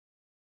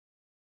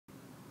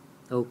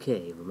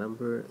Okay,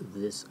 remember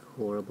this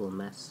horrible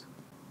mess?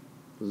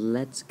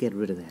 Let's get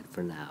rid of that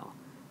for now,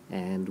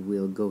 and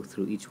we'll go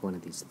through each one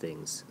of these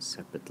things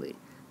separately.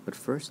 But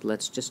first,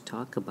 let's just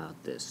talk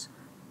about this,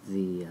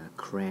 the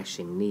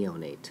crashing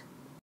neonate.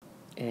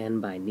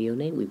 And by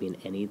neonate, we mean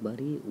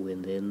anybody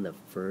within the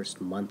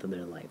first month of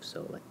their life,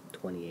 so like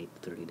 28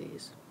 to 30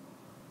 days.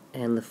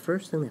 And the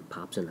first thing that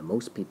pops into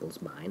most people's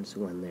minds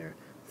when they're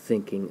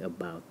thinking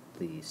about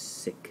the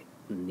sick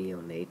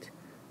neonate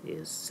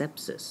is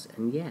sepsis.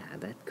 And yeah,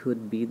 that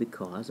could be the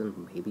cause,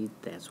 and maybe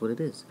that's what it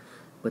is.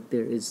 But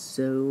there is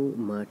so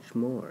much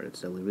more,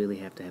 so we really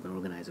have to have an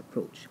organized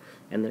approach.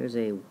 And there's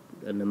a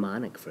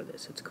mnemonic for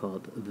this. It's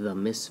called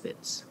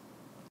THE-MISFITS,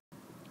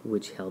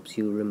 which helps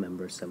you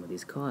remember some of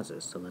these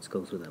causes. So let's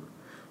go through them.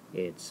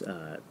 It's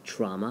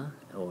trauma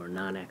or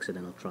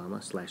non-accidental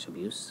trauma /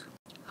 abuse,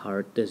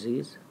 heart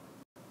disease,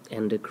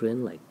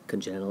 endocrine like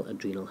congenital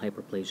adrenal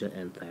hyperplasia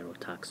and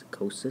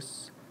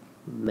thyrotoxicosis,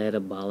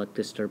 metabolic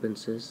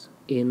disturbances,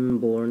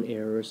 inborn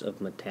errors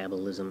of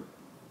metabolism,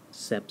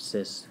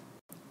 sepsis,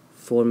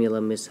 formula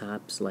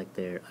mishaps like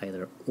they're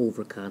either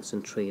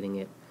over-concentrating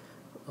it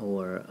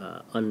or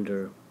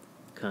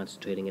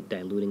under-concentrating it,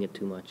 diluting it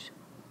too much,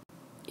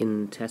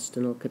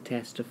 intestinal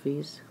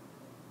catastrophes,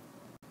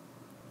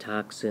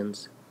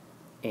 toxins,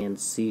 and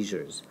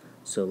seizures.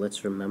 So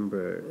let's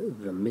remember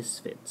the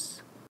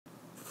misfits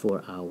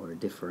for our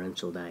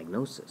differential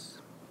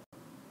diagnosis.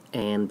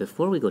 And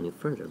before we go any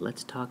further,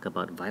 let's talk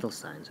about vital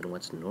signs and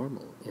what's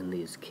normal in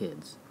these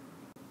kids.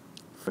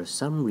 For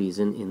some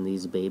reason in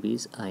these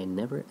babies, I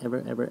never,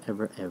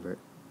 ever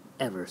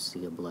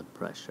see a blood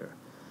pressure.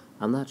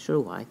 I'm not sure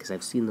why, because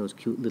I've seen those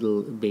cute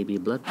little baby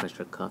blood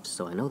pressure cuffs,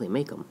 so I know they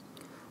make them.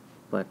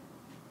 But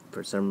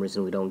for some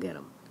reason we don't get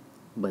them.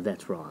 But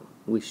that's wrong.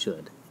 We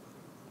should.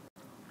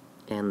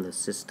 And the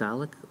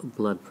systolic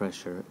blood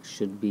pressure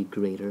should be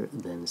greater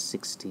than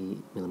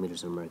 60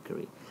 millimeters of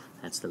mercury.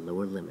 That's the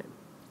lower limit.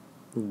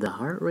 The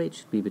heart rate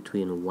should be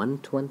between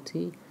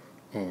 120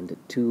 and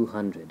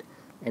 200.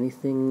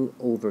 Anything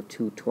over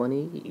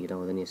 220,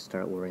 then you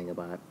start worrying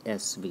about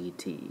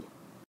SVT.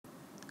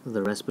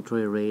 The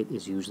respiratory rate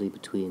is usually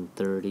between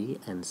 30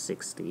 and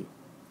 60.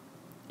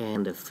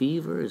 And a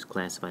fever is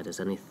classified as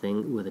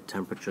anything with a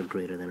temperature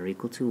greater than or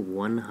equal to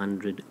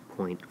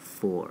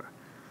 100.4.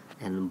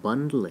 And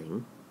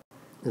bundling,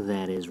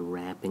 that is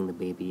wrapping the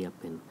baby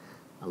up in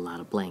a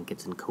lot of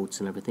blankets and coats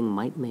and everything,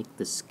 might make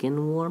the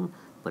skin warm,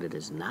 but it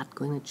is not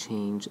going to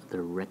change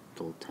the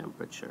rectal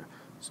temperature.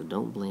 So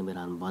don't blame it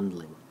on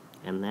bundling.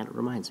 And that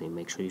reminds me,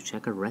 make sure you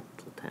check a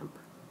rectal temp.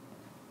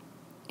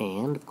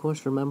 And, of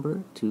course,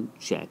 remember to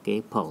check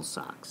a pulse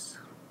ox.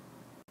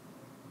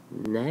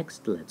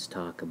 Next, let's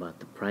talk about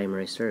the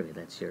primary survey.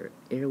 That's your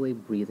airway,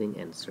 breathing,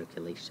 and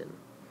circulation.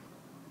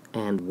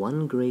 And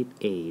one great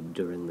aid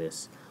during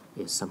this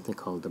is something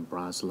called the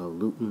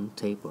Breslow-Luton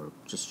tape, or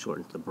just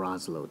shortened to the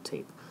Breslow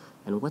tape.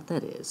 And what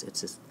that is,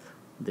 it's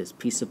this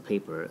piece of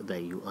paper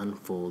that you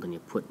unfold and you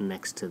put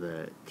next to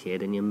the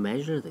kid, and you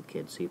measure the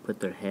kid. So you put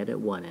their head at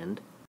one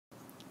end,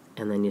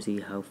 and then you see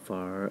how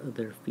far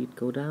their feet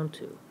go down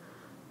to.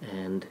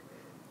 And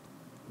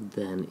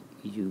then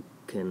you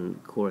can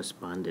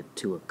correspond it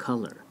to a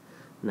color.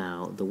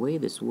 Now, the way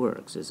this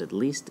works is, at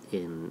least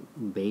in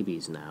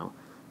babies now,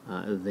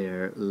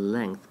 their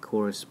length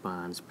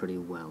corresponds pretty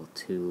well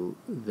to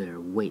their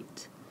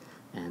weight.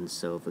 And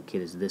so if a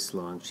kid is this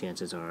long,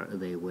 chances are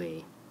they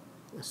weigh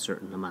a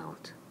certain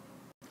amount.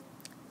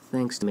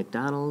 Thanks to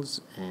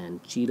McDonald's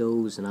and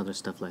Cheetos and other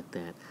stuff like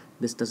that,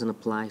 this doesn't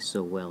apply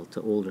so well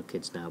to older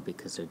kids now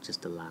because they're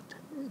just a lot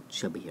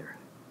chubbier.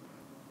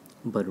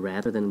 But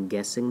rather than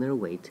guessing their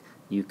weight,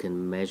 you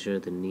can measure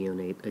the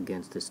neonate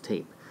against this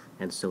tape.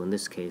 And so in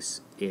this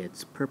case,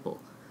 it's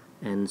purple.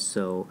 And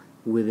so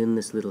within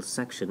this little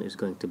section is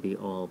going to be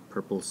all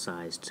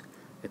purple-sized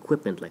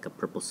equipment, like a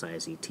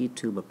purple-size ET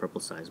tube, a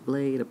purple-size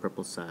blade, a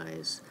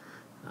purple-size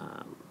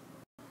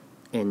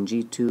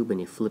NG tube, and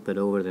you flip it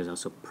over, there's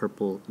also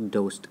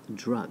purple-dosed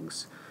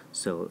drugs.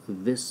 So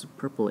this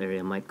purple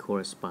area might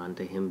correspond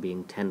to him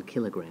being 10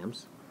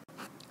 kilograms.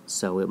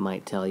 So it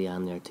might tell you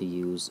on there to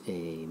use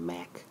a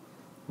Mac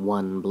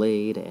 1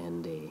 blade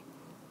and a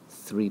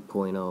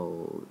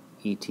 3.0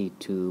 ET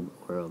tube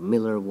or a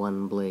Miller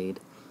 1 blade.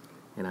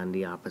 And on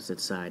the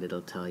opposite side,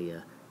 it'll tell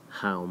you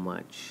how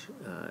much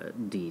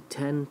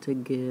D10 to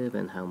give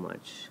and how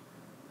much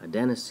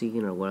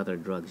adenosine or what other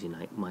drugs you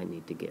might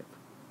need to give.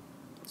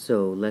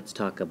 So let's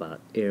talk about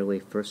airway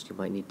first. You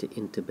might need to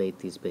intubate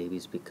these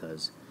babies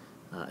because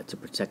to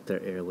protect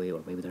their airway,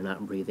 or maybe they're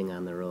not breathing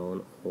on their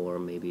own, or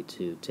maybe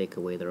to take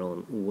away their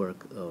own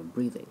work of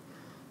breathing.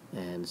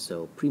 And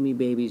so preemie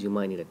babies, you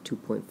might need a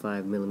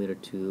 2.5 millimeter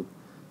tube,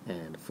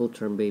 and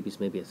full-term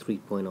babies maybe a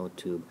 3.0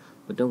 tube.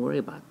 But don't worry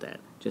about that.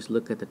 Just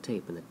look at the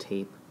tape, and the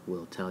tape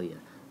will tell you.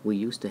 We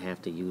used to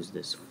have to use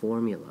this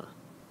formula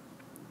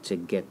to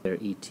get their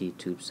ET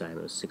tube size.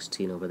 It was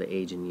 16 over the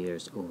age in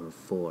years over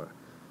 4.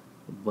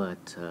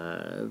 But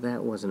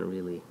that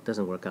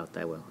doesn't work out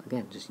that well.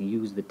 Again, just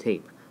use the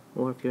tape.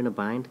 Or if you're in a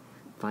bind,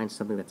 find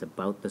something that's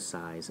about the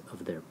size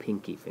of their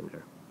pinky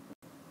finger.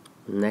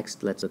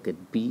 Next, let's look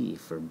at B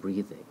for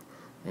breathing.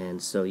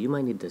 And so you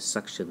might need to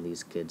suction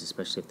these kids,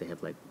 especially if they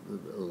have like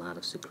a lot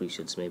of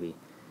secretions, maybe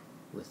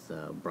with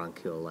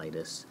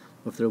bronchiolitis.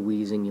 Or if they're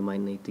wheezing, you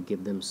might need to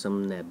give them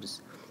some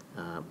nebs.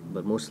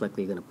 But most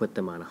likely you're going to put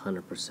them on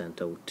 100%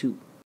 O2,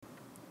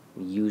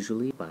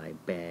 usually by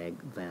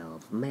bag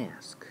valve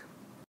mask.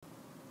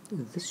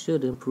 This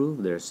should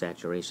improve their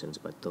saturations,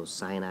 but those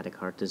cyanotic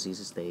heart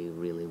diseases, they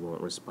really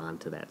won't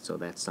respond to that, so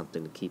that's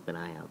something to keep an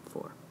eye out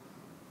for.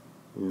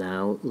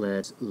 Now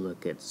let's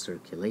look at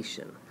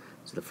circulation.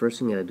 So the first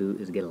thing you gotta do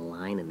is get a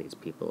line in these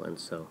people, and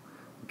so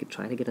you could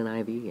try to get an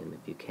IV in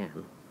if you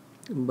can.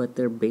 But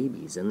they're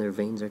babies, and their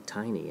veins are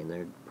tiny, and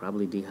they're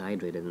probably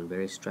dehydrated and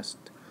very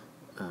stressed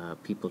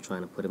people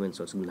trying to put them in,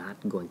 so it's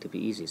not going to be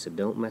easy. So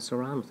don't mess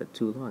around with it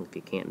too long. If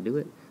you can't do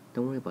it,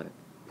 don't worry about it.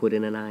 Put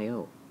in an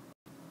IO.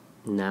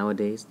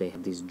 Nowadays, they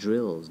have these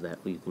drills that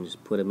you can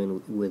just put them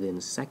in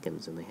within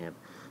seconds, and they have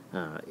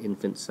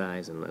infant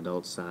size and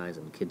adult size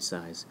and kid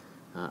size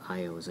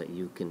IOs that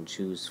you can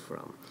choose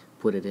from.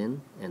 Put it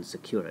in and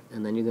secure it,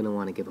 and then you're going to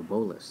want to give a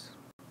bolus.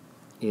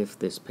 If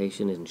this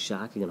patient is in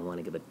shock, you're going to want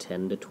to give a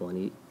 10 to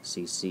 20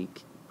 cc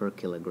per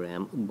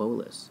kilogram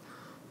bolus.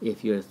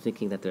 If you're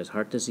thinking that there's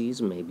heart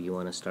disease, maybe you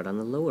want to start on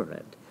the lower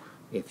end.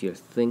 If you're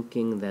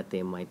thinking that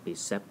they might be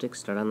septic,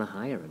 start on the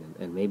higher end,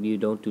 and maybe you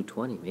don't do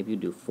 20, maybe you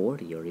do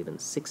 40 or even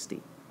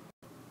 60.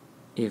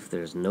 If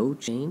there's no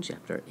change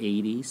after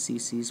 80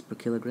 cc's per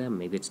kilogram,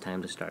 maybe it's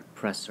time to start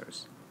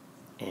pressors.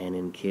 And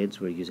in kids,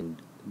 we're using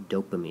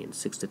dopamine,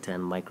 6 to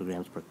 10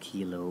 micrograms per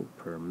kilo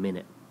per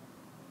minute.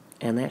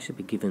 And that should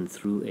be given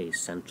through a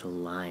central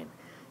line,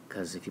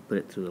 because if you put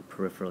it through a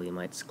peripheral, you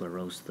might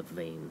sclerose the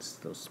veins,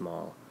 those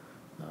small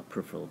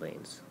peripheral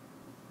veins.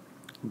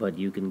 But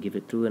you can give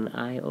it through an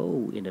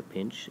IO in a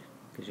pinch,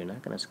 because you're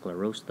not going to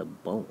sclerose the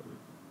bone.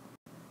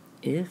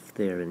 If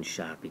they're in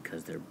shock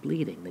because they're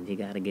bleeding, then you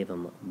got to give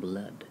them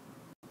blood.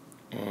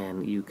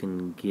 And you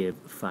can give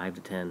 5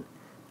 to 10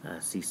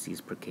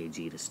 cc's per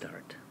kg to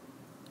start.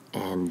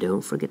 And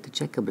don't forget to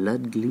check a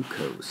blood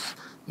glucose.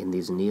 In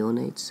these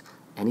neonates,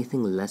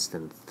 anything less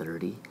than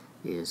 30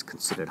 is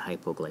considered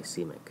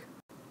hypoglycemic.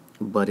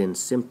 But in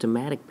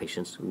symptomatic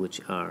patients,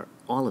 which are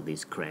all of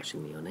these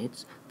crashing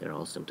neonates, they're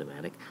all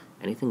symptomatic,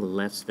 anything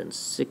less than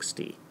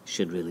 60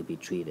 should really be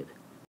treated.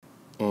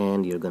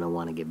 And you're going to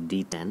want to give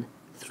D10,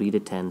 3 to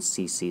 10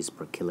 cc's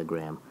per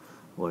kilogram,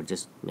 or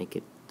just make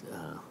it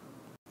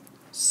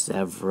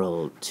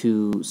several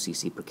 2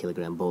 cc per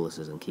kilogram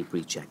boluses and keep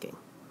rechecking.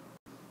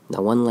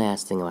 Now, one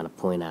last thing I want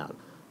to point out,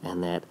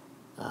 and that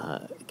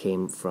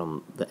came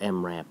from the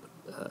MRAP,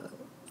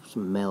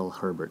 Mel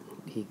Herbert.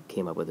 He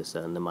came up with this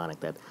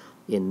mnemonic that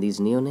in these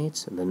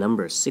neonates, the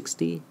number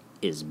 60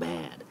 is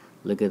bad.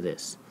 Look at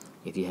this.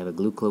 If you have a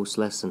glucose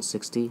less than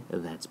 60,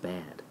 that's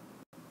bad.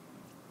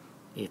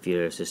 If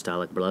your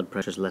systolic blood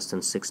pressure is less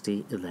than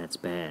 60, that's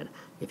bad.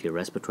 If your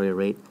respiratory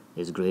rate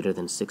is greater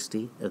than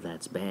 60,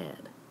 that's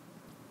bad.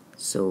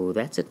 So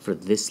that's it for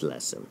this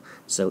lesson.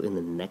 So in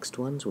the next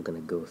ones, we're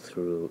going to go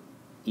through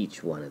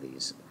each one of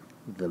these,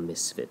 the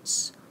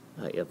misfits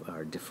of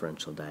our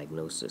differential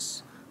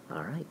diagnosis.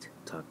 All right,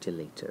 talk to you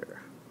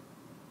later.